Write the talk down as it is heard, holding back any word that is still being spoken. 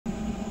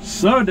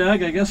So,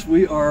 Doug, I guess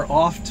we are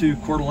off to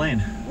Coeur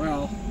d'Alene.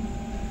 Well,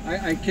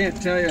 I can't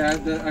tell you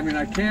that. I mean,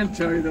 I can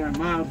tell you that I'm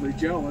mildly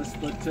jealous,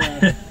 but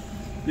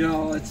you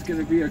know, it's going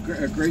to be a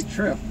great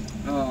trip.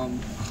 I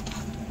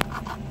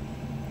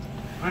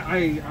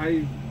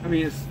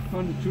mean, it's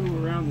fun to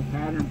tool around the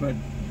pattern, but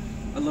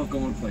I love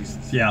going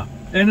places. Yeah,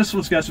 and this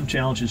one's got some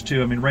challenges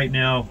too. I mean, right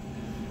now,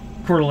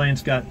 Coeur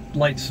d'Alene's got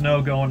light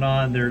snow going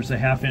on. There's a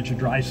 ½ inch of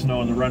dry snow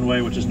on the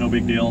runway, which is no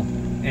big deal,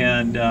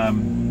 and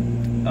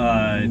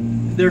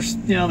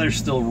they're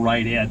still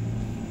right at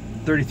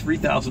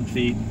 33,000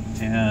 feet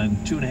and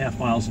 2.5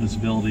 miles of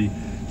visibility.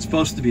 It's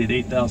supposed to be at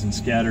 8,000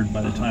 scattered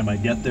by the time I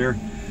get there.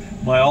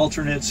 My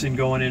alternates in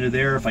going into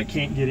there, if I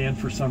can't get in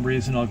for some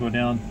reason, I'll go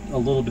down a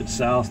little bit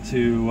south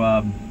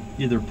to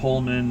either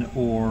Pullman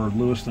or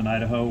Lewiston,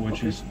 Idaho,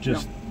 which is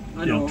just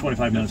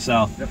 25 minutes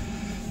south. Yep.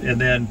 And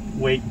then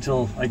wait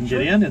until I can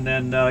get in, and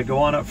then go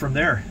on up from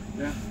there.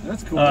 Yeah,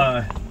 that's cool.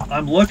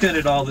 I'm looking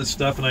at all this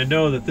stuff, and I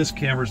know that this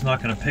camera's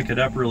not going to pick it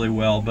up really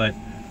well, but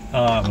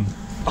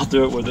I'll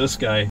do it with this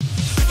guy.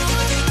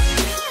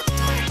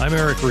 I'm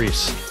Eric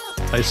Reese.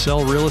 I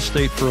sell real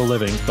estate for a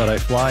living, but I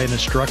fly and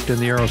instruct in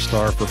the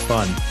Aerostar for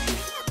fun.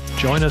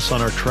 Join us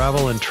on our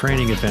travel and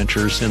training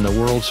adventures in the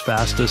world's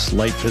fastest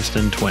light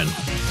piston twin.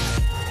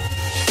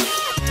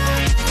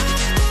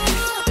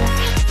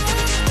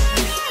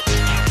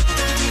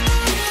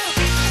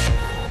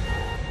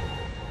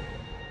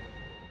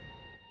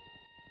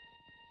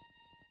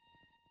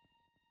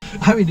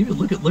 I mean, even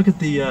look at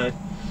the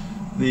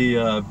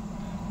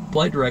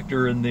flight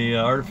director and the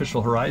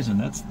artificial horizon.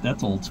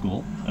 That's old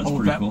school. That's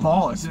pretty that cool.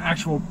 ball! It's an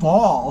actual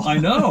ball. I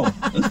know.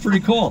 That's pretty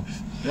cool.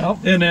 Yep.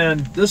 And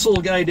then this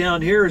little guy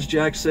down here, as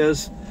Jack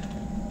says,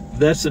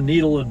 that's a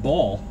needle and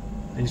ball.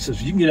 And he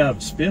says you can get out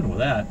of spin with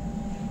that.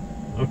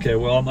 Okay,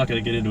 well, I'm not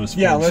going to get into a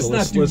spin. Yeah, let's so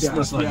not do that.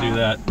 Let's not do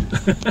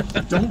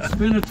that. Don't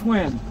spin a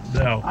twin.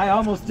 No. I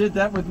almost did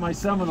that with my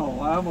Seminole.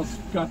 I almost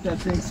got that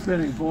thing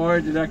spinning.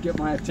 Boy, did that get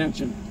my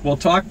attention. Well,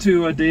 talk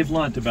to Dave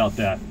Lunt about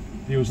that.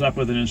 He was up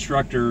with an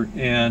instructor,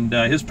 and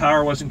his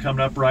power wasn't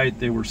coming up right.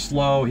 They were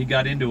slow. He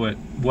got into it.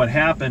 What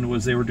happened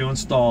was they were doing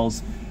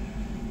stalls,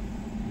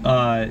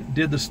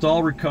 did the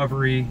stall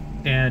recovery,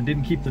 and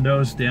didn't keep the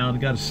nose down.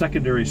 Got a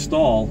secondary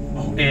stall,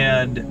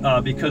 and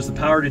because the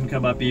power didn't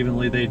come up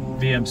evenly, they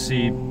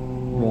VMC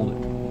rolled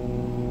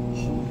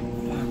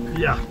it.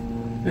 Yeah.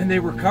 And they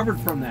recovered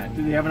from that.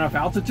 Did they have enough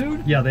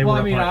altitude? Yeah, they were.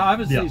 Well, I mean,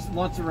 obviously,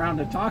 once around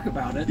to talk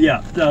about it.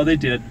 Yeah, no, they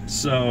did.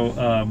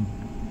 So,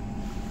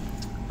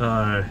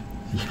 yeah,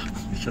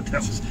 that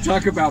was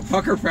talk about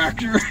pucker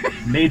factor.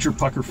 Major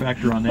pucker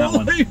factor on that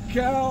one. Holy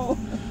cow!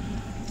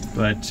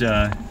 But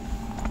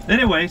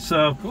anyway,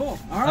 so cool.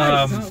 All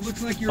right, so it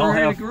looks like you're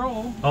ready to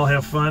roll. I'll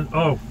have fun.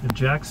 Oh, and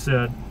Jack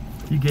said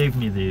he gave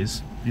me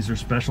these. These are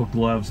special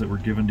gloves that were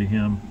given to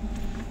him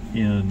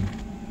in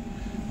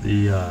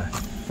the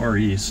Far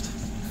East.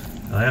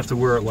 I have to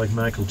wear it like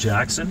Michael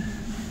Jackson.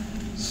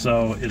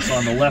 So it's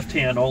on the left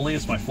hand only.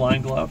 It's my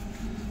flying glove.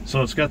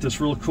 So it's got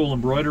this real cool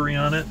embroidery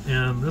on it,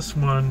 and this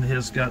one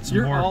has got some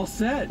more. You're all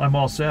set. I'm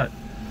all set.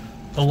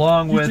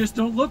 Along with. You just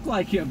don't look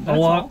like him. That's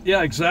all.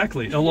 Yeah,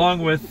 exactly.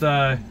 Along with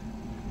the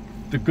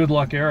Good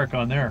Luck Eric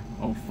on there.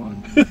 Oh,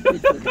 fun.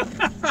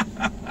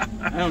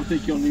 I don't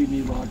think you'll need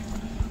any luck.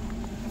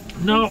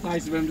 No. It's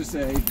nice of him to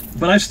say.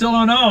 But I still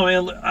don't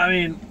know. I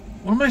mean,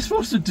 what am I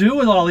supposed to do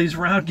with all these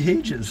round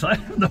gauges? I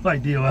have no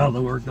idea how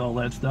to work all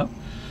that stuff.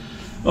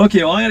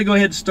 Okay, well, I'm going to go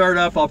ahead and start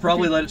up. I'll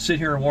probably let it sit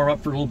here and warm up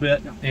for a little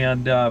bit,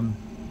 and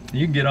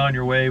you can get on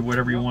your way,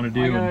 whatever you want to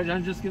do.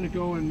 I'm just going to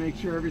go and make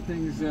sure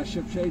everything's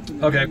ship-shape in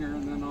the hangar,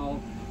 and then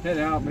I'll head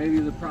out. Maybe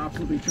the props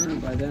will be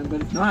turning by then,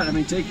 but if not, I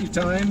mean, take your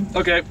time.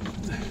 Okay.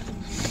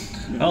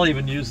 I'll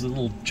even use the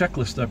little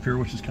checklist up here,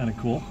 which is kind of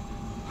cool.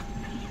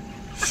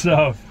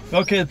 So,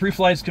 okay, the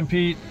pre-flight's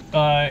complete.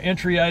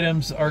 Entry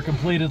items are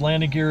completed.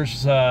 Landing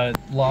gears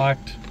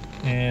locked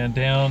and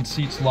down,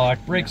 seats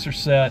locked, brakes are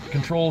set,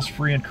 controls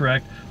free and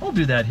correct. I'll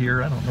do that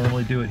here. I don't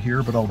normally do it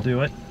here, but I'll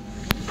do it.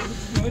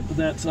 Good.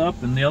 That's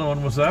up, and the other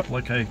one was up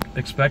like I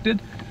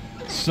expected.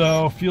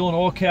 So fuel and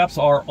oil caps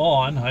are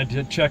on. I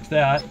did check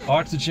that.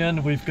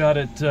 Oxygen, we've got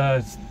it.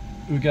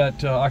 We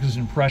got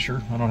oxygen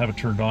pressure. I don't have it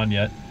turned on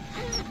yet.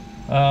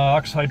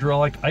 Ox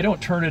hydraulic. I don't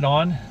turn it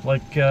on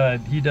like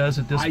he does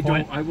at this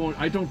point.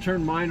 I don't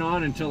turn mine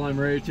on until I'm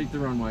ready to take the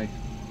runway.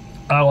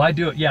 Oh, I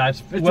do it. Yeah, it's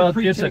a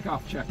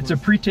pre-takeoff checklist. It's a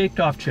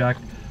pre-takeoff check.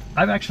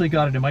 I've actually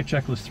got it in my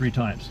checklist 3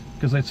 times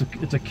because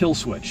it's a kill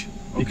switch.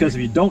 Okay. Because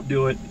if you don't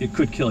do it, it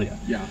could kill you.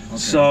 Yeah. Okay.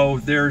 So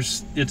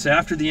it's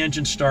after the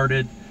engine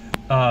started.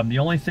 The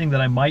only thing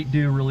that I might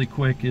do really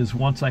quick is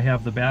once I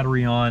have the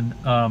battery on,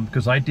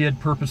 because I did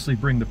purposely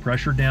bring the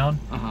pressure down,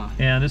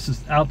 and this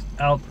is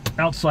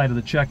outside of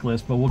the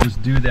checklist, but we'll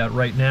just do that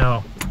right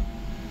now.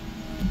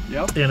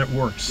 Yep. And it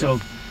works. Yep.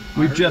 So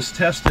we've just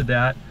tested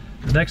that.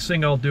 The next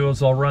thing I'll do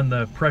is I'll run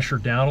the pressure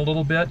down a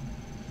little bit,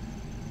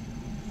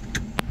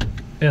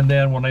 and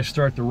then when I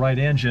start the right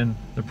engine,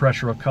 the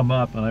pressure will come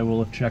up, and I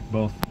will have checked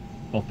both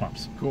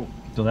pumps. Cool.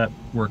 So that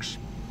works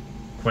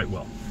quite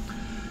well.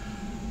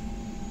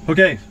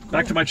 Okay,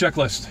 back to my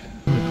checklist.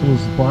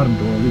 close the bottom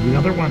door. Leave the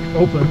other one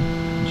open,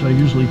 which I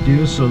usually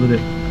do so that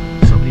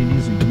if somebody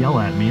needs to yell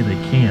at me, they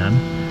can.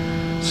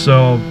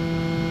 So,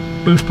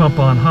 boost pump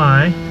on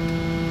high,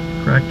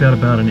 crack that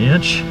about an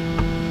inch.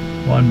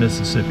 1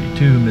 Mississippi,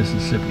 2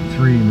 Mississippi,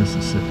 3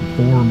 Mississippi,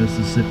 4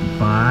 Mississippi,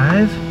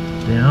 5.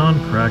 Down,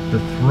 crack the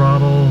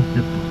throttle,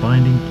 hit the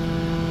binding.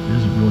 There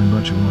isn't really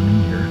much of one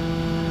in here.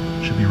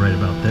 Should be right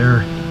about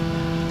there.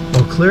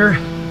 All clear.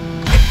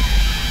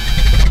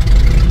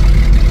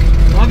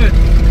 Love it.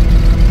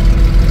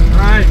 All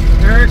right,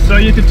 Eric. So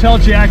you can tell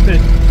Jack that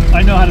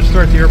I know how to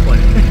start the airplane.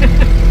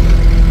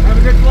 Have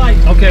a good flight.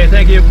 Okay,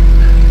 thank you.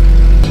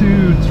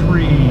 2,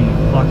 3,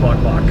 lock,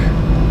 lock, lock.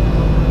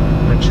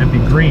 That should be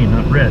green,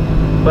 not red,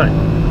 but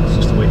it's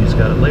just the way he's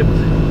got it labeled.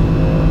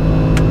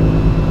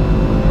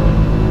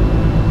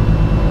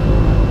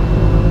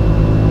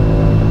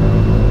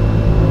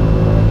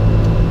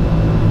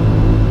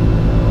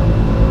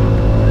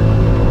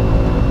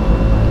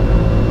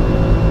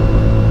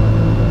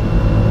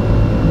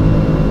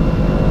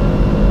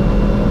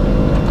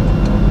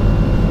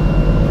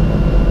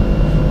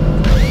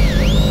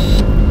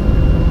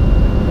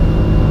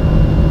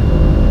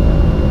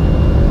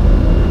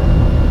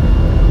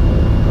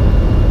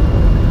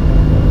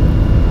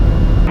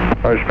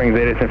 Springs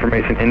 8,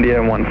 information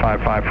India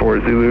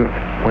 1554 Zulu,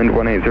 wind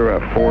 180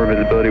 at 4,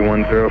 visibility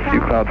 10,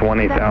 few clouds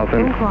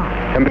 18,000,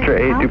 temperature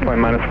 8, dew point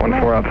 -14,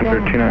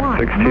 altitude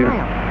 2962.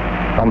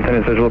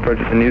 Simultaneous visual approach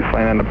to news,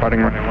 flying and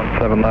departing runway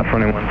 17 left,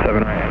 runway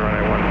 17 right, and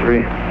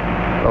runway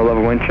 13. Low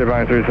level wind shear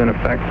advisory is in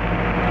effect.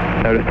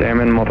 Notice to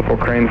airmen, multiple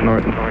cranes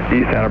north and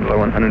northeast at or below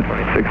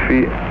 126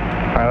 feet.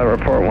 Pilot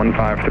report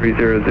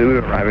 1530 Zulu,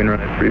 arriving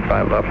runway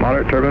 35 left,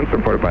 moderate turbulence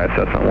reported by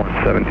assessment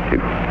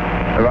 172.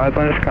 Advise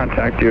line of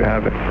contact, do you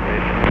have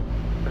information?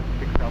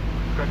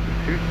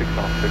 6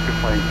 off, Victor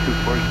flying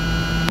 24.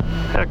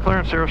 Yeah,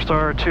 clearance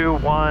Aerostar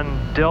 21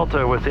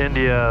 Delta with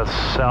India,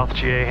 South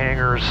GA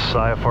hangars,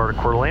 IFR to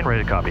Coeur d'Alene,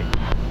 ready to copy.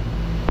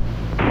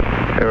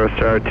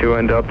 Aerostar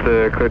 21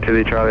 Delta, clear to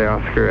the Charlie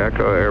Oscar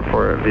Echo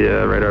Airport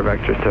via radar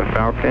vectors to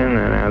Falcon,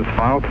 and as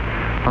filed.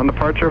 On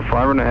departure,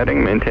 fly runway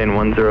heading, maintain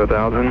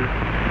 10,000.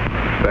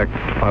 Expect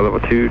fly level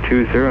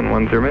 220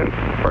 in 10 minutes.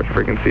 Departure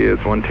frequency is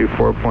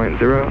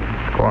 124.0,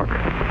 squawk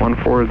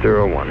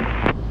 1401.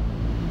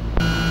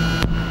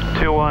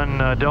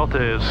 21 Delta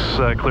is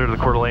clear to the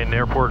Coeur d'Alene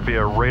Airport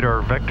via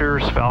radar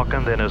vectors.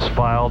 Falcon then is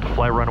filed,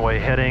 fly runway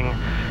heading,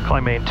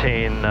 climb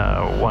maintain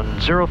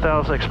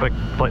 10,000, expect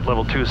flight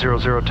level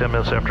 200 10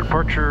 minutes after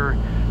departure,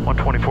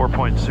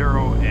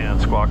 124.0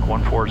 and squawk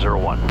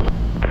 1401.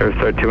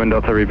 Aerostar 21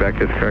 Delta, read back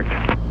is correct.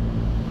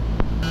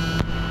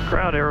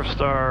 Ground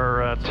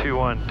Aerostar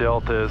 21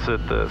 Delta is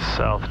at the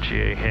South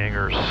GA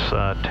hangars,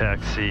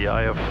 taxi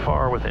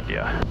IFR with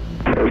India.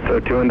 Aerostar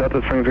 21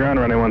 Delta, Springs ground,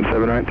 running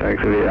 17 right,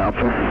 taxi via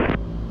Alpha.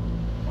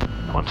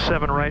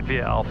 17 right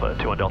via Alpha,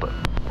 21 Delta.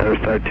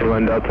 Aerostar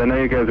 21 Delta, I know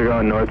you guys are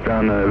going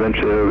northbound,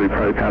 eventually we'll be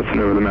probably passing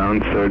over the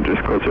mountains, so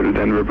just closer to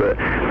Denver, but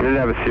we did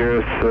have a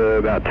Cirrus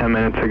about 10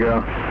 minutes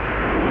ago.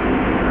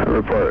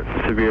 Report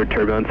severe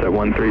turbulence at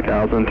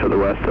 13,000 to the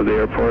west of the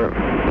airport.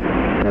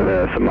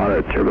 And some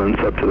moderate turbulence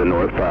up to the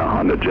north by a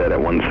Honda Jet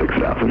at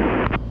 16,000.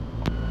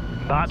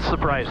 Not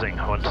surprising,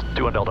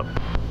 21 Delta.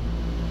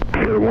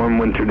 It's a warm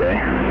winter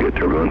day, good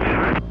turbulence.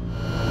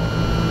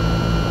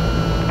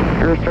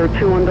 Aerostar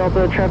 21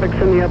 Delta, traffic's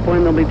in the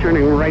upwind. They'll be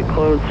turning right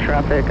close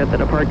traffic at the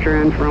departure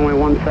end for runway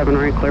 17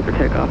 right, clear for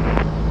takeoff.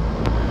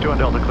 21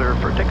 Delta, clear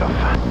for takeoff.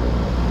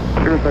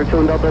 Aerostar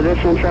 21 Delta,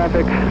 additional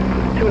traffic,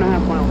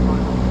 2.5 miles.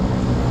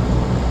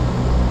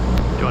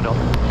 21 Delta.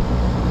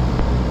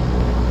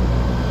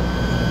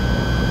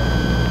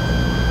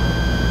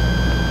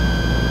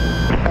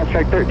 Fast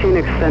track 13,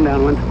 extend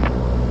downwind.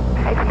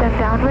 Extend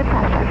downwind,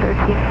 fast track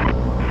 13.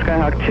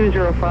 Skyhawk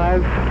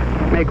 205,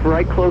 make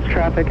right close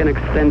traffic and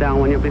extend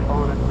downwind. You'll be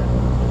following us. We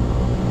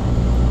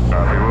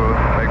will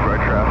make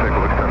right traffic,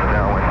 we'll extend the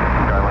downwind.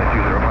 Skyline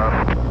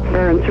 205.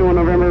 Baron 21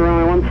 November,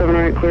 runway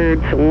 17 right,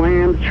 cleared to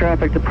land.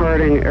 Traffic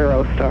departing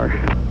Aerostar.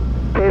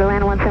 Clear to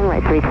land 17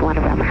 right, 321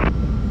 November.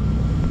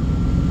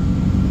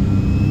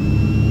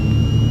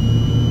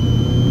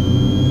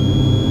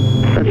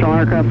 Central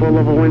aircraft low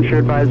level wind shear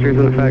advisory is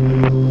in effect.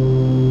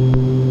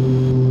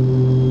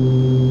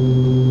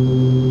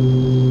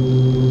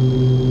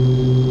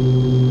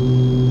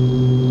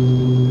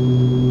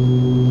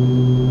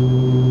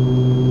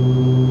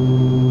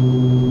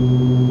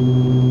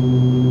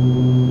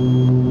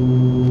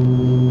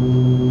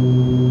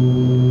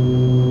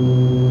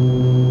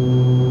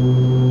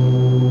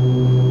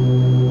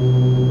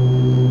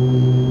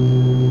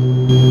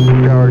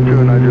 Tower 2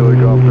 and Julie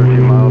Golf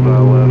 13 miles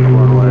out left,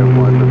 runway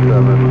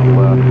 17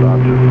 left,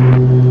 option.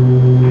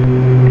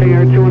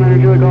 KR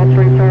 219 Julie Golf,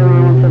 straight tower,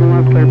 runway 17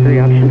 left, clear for the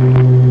option.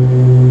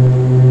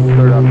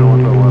 Third option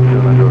 17 left,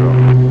 2 Julie Golf.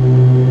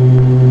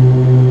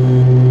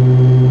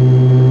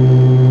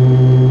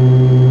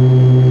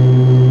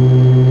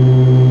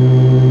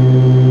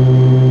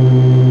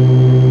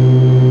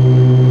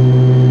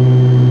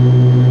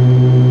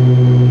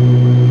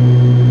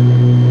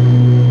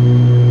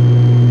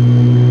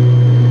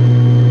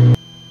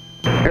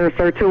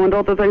 Aerostar 21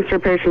 Delta, thanks for your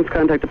patience.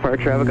 Contact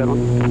departure. Have a good one.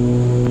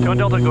 21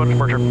 Delta, go to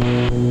departure.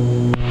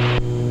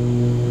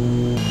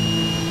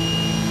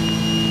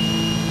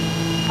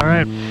 All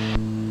right.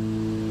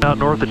 Out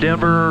north of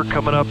Denver,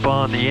 coming up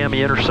on the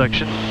Yami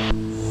intersection.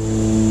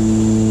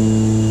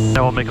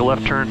 Now we'll make a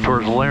left turn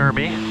towards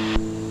Laramie.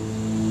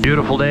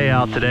 Beautiful day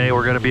out today.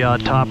 We're going to be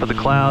on top of the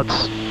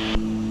clouds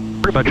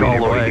pretty much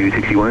all the way.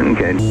 61,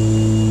 okay.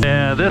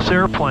 And this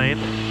airplane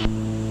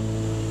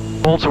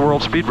holds a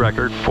world speed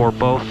record for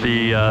both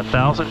the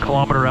 1,000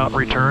 kilometer out and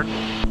return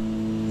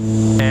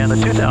and the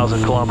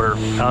 2,000 kilometer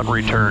out and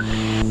return.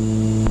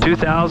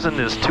 2,000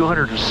 is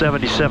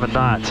 277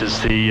 knots is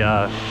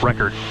the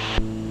record.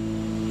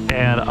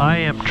 And I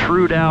am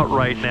trued out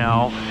right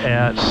now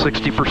at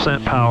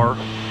 60% power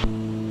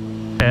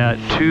at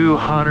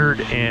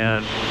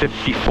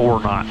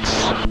 254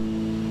 knots.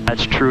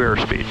 That's true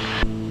airspeed.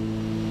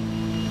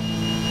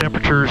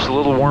 Temperature's a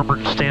little warmer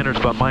than standard,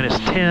 it's about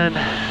 -10,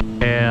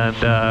 and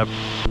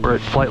we're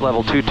at flight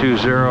level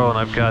 220, and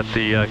I've got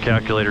the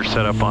calculator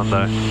set up on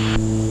the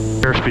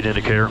airspeed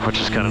indicator, which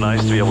is kind of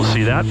nice to be able to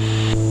see that.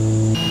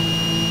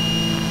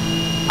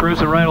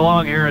 Cruising right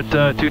along here at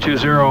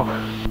 220.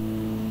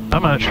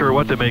 I'm not sure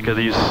what to make of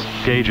these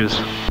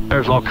gauges.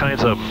 There's all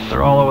kinds of them.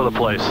 They're all over the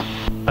place.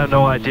 I have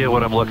no idea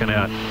what I'm looking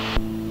at.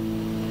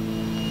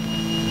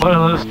 What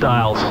are those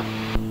dials?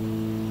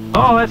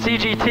 Oh, that's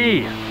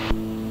EGT.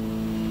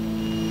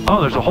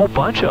 Oh, there's a whole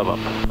bunch of them.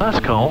 That's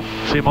cool.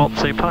 See them all at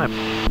the same time.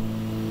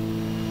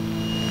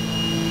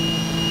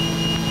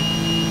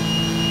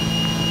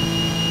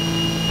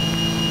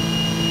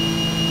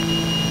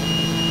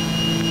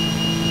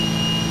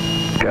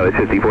 Charlie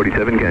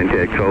 5047,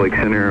 contact Salt Lake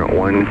Center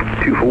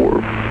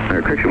 124,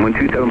 correction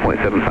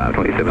 127.75,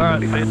 27. All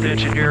right, pay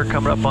attention here,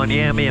 coming up on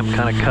Yami. I'm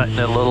kind of cutting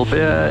it a little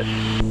bit.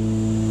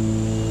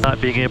 Not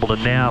being able to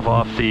nav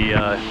off the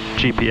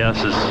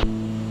GPS is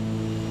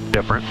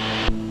different.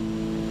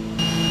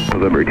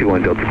 November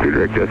 21 Delta, clear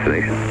direct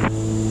destination.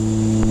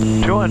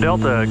 21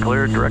 Delta,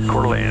 clear direct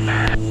Coeur d'Alene.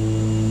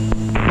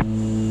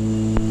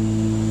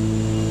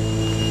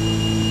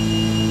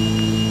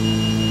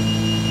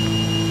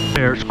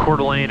 There's Coeur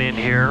d'Alene in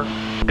here,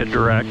 hit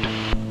direct,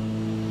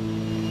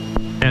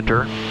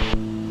 enter,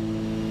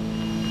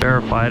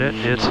 verified it,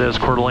 it says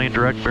Coeur d'Alene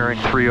direct bearing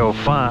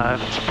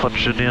 305, let's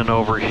punch it in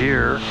over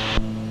here,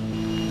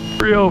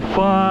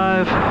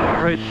 305,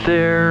 right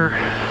there,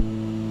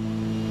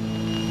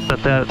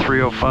 set that at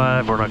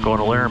 305, we're not going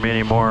to Laramie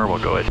anymore, we'll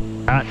go ahead.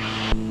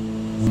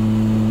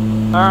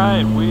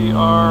 Alright, we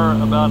are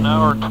about an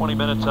hour and 20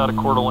 minutes out of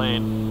Coeur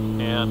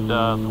d'Alene, and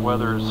the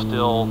weather is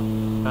still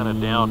kind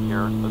of down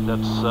here, but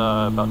that's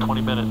about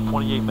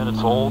 28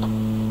 minutes old.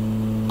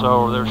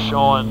 So they're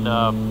showing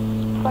a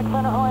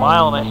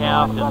mile and a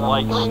half in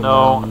light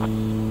snow,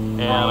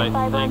 and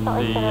I think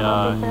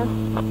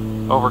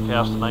the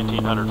overcast is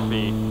 1,900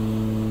 feet.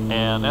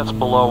 And that's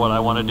below what I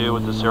want to do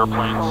with this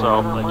airplane. So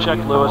I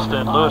checked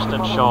Lewiston.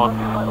 Lewiston's showing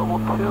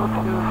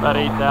about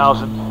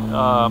 8,000.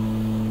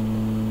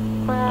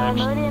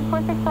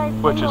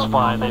 Which is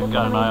fine, they've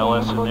got an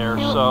ILS in there.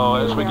 So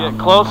as we get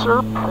closer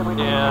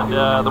and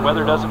the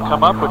weather doesn't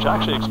come up, which I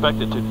actually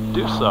expect it to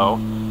do so,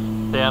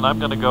 then I'm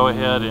going to go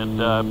ahead and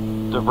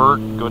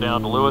divert, go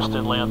down to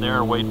Lewiston, land there,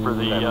 and wait for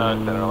the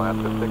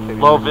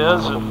low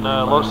vis and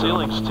low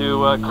ceilings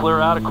to clear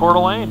out of Coeur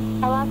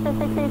d'Alene.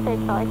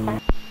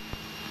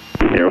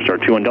 Aerostar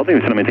 21 Delta, you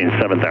can maintain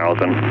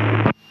 7,000.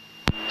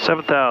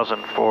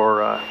 7,000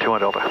 for 21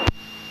 Delta.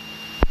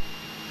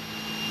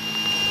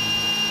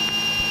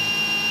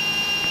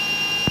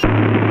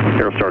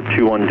 Aerostar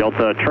 21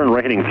 Delta, turn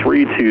right heading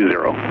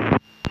 320.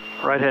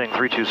 Right heading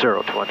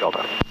 320, 21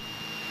 Delta.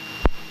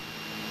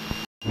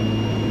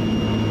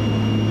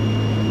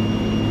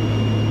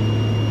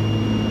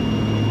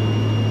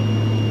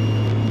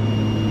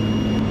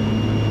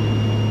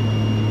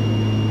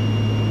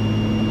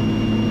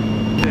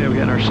 Okay, we're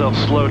getting ourselves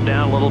slowed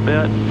down a little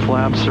bit.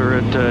 Flaps are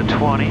at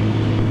 20.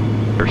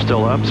 They're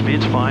still up,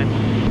 speed's fine.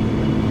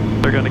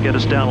 They're going to get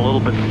us down a little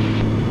bit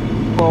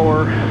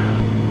lower.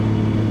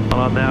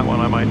 On that one,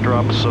 I might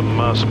drop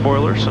some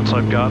spoilers since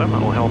I've got them.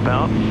 That'll help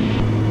out.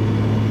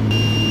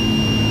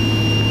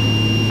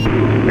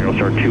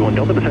 Aerostar 21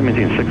 Delta, descend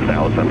maintain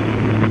 6,000.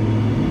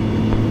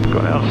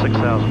 Go down to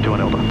 6,000, 21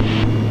 Delta.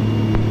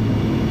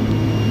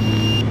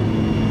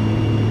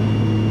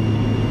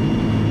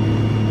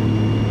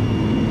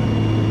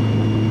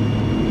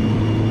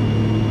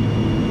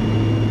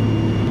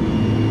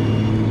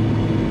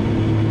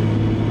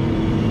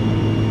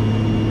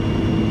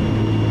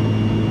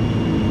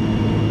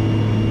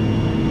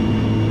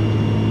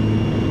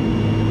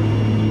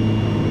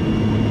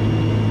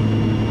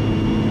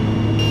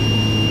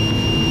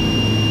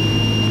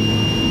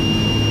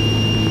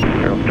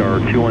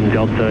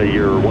 Delta,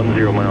 you're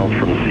 10 miles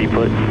from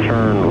Seaput,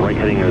 turn right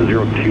heading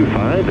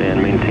 025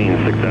 and maintain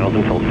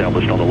 6,000 until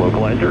established on the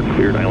localizer.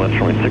 Cleared ILS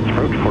runway 6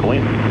 approach, Coeur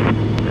d'Alene.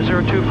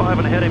 025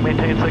 and heading,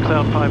 maintain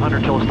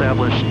 6,500 till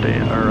established,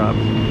 or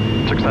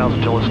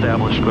 6,000 till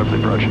established, go for the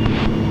approach.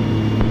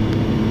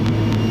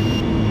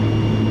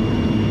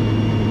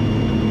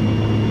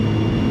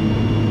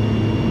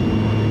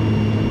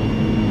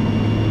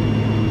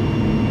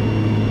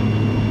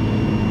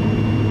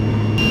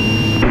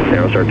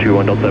 Aerostar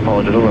 21 Delta, I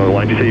apologize. On the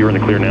line, you say you're in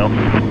the clear now?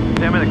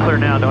 Yeah, I'm in the clear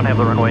now. Don't have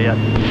the runway yet.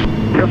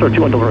 Aerostar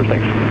 21 Delta,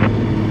 thanks.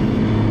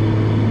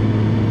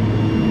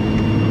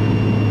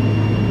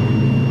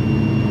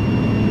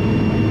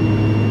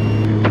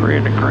 Three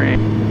in the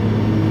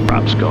crane.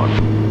 Props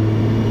going.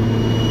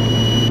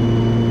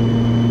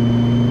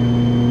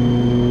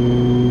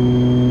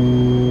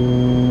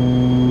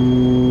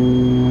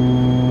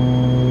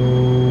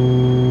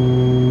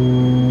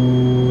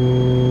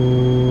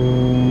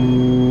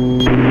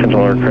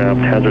 Aircraft,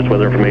 hazardous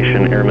weather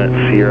information,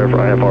 AirMet Sierra for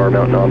IFR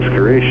mountain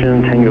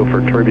obscuration, Tango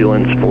for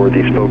turbulence for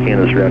the Spokane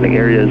and the surrounding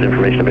areas,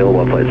 information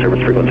available on flight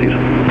service frequencies.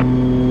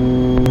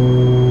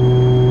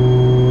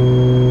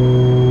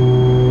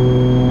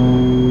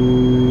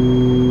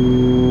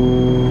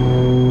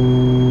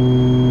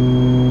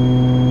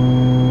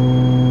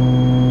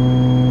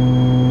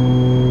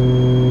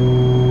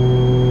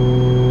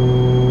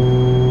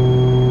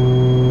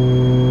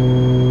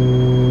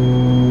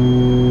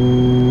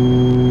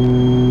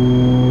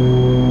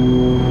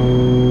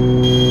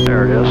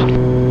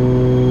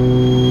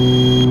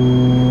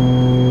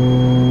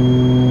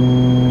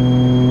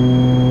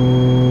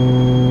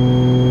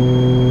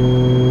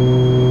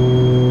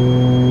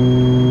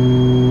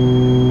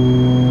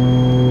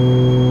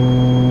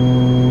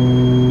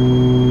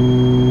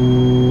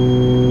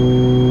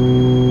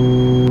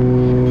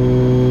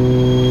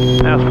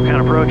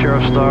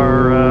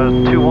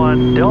 Aerostar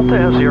 21 Delta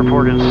has the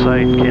airport in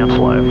sight. Cancel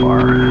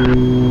IFR.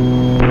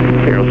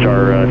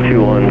 Aerostar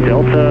 21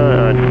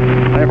 Delta,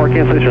 IFR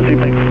cancellation this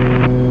evening.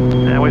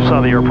 And we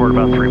saw the airport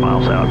about 3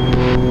 miles out.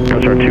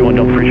 Aerostar 21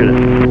 Delta, appreciate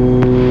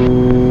it.